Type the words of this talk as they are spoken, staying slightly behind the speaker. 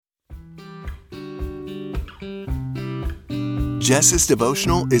Jess's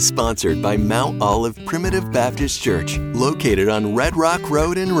devotional is sponsored by Mount Olive Primitive Baptist Church, located on Red Rock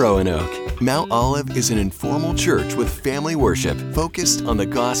Road in Roanoke. Mount Olive is an informal church with family worship focused on the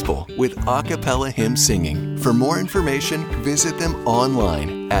gospel with a cappella hymn singing. For more information, visit them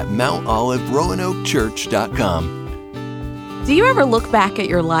online at mountoliveroanokechurch.com. Do you ever look back at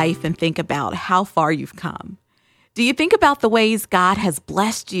your life and think about how far you've come? Do you think about the ways God has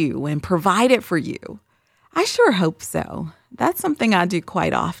blessed you and provided for you? I sure hope so. That's something I do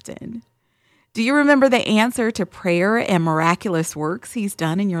quite often. Do you remember the answer to prayer and miraculous works He's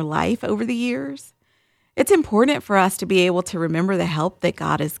done in your life over the years? It's important for us to be able to remember the help that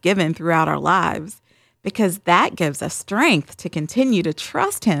God has given throughout our lives, because that gives us strength to continue to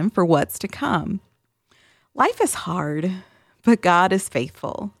trust Him for what's to come. Life is hard, but God is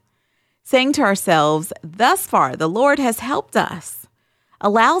faithful. Saying to ourselves, "Thus far the Lord has helped us,"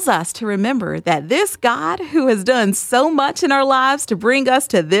 allows us to remember that this God who has done so much in our lives to bring us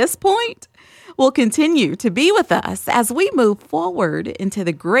to this point will continue to be with us as we move forward into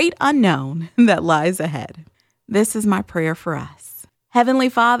the great unknown that lies ahead. This is my prayer for us. Heavenly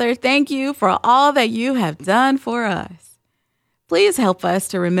Father, thank you for all that you have done for us. Please help us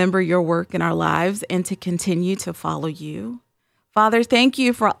to remember your work in our lives and to continue to follow you. Father, thank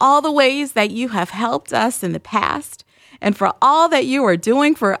you for all the ways that you have helped us in the past and for all that you are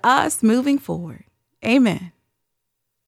doing for us moving forward. Amen.